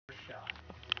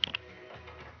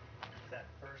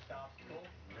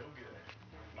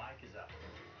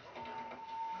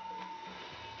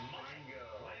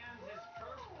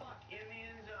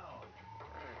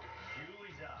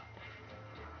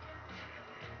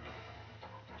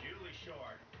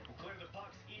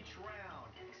round.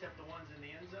 Except the ones in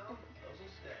the end zone, those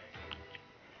will stay.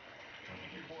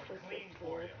 Keep your board clean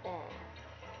for you.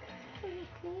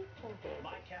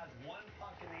 Mike has 1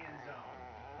 puck in the end zone.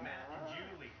 Matt and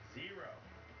Julie, 0.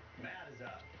 Matt is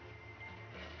up.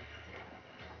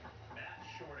 Matt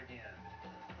short again.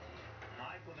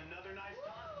 Mike with another nice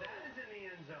toss. That is in the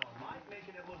end zone. Mike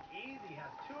making it look easy. Has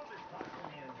 2 of his pucks in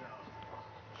the end zone.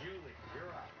 Julie,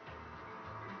 you're up.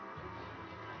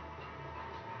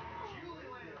 Julie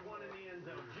landed 1 in the end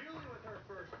zone. Julie with her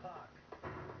first puck.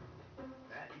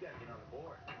 Matt, you got to get on the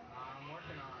board. I'm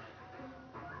working on it.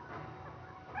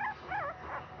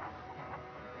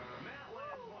 Matt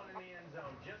lands 1 in the end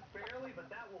zone. Just barely, but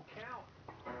that will count.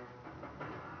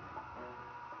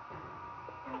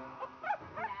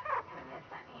 Matt kind of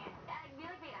pissed at me. We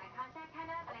made eye contact kind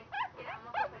of, and it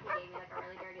almost looked like he gave me like a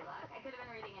really dirty look. I could have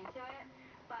been reading into it,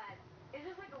 but it's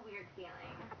just like a weird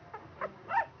feeling.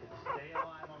 Could stay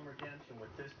alive on redemption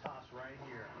with this toss right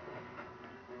here.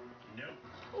 Nope.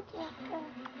 Julie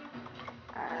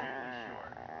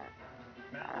short.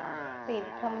 Baby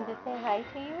coming to say hi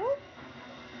to you?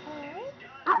 And he's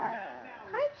got it. Matt now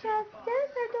with Hi, 2 Justin.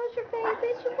 pucks. Are those your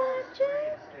babies you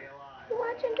watching? Stay alive. You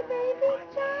watching the babies,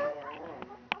 John?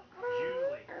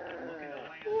 Julie looking to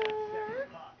land that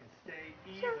second puck and stay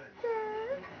even.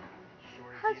 Justin.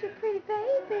 Short How's your again. pretty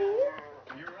babies?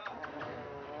 You're up.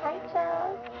 Hi,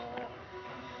 John.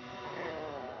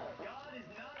 God is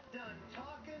not done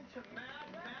talking to Matt.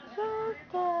 Matt has 3 Justin.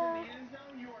 pucks in the end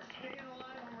zone. You are staying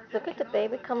alive on redemption. Look at the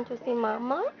baby come to see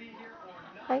Mama.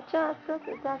 Hi, Justin.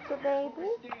 Is that your baby?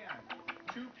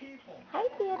 2 people. Hi,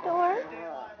 Theodore. Stay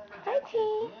alive on Hi, redemption. T.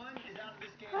 1 is out of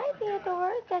this game Hi, for good.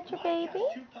 Theodore. Is that your Mike baby?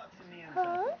 has 2 pucks in the end zone.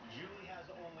 Huh? Julie has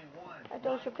only 1. Are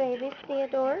those your Mike will do babies, it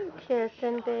right Theodore? here You with this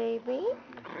kissing, shot. baby? Can he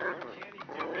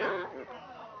do it?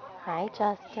 Oh, Hi,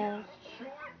 Justin. just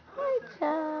short. Hi, Less than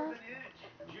 1/4 of Justin. an inch.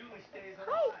 Julie stays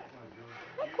Hi. alive.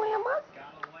 Hi, Grandma.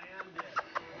 Gotta land this.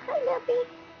 Hi, Lippy.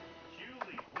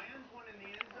 Julie lands 1 in the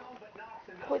end zone, but knocks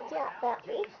another Good one job, out.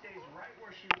 Bobby. Julie stays right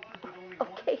where she was with only 1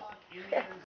 Okay. puck in the end zone.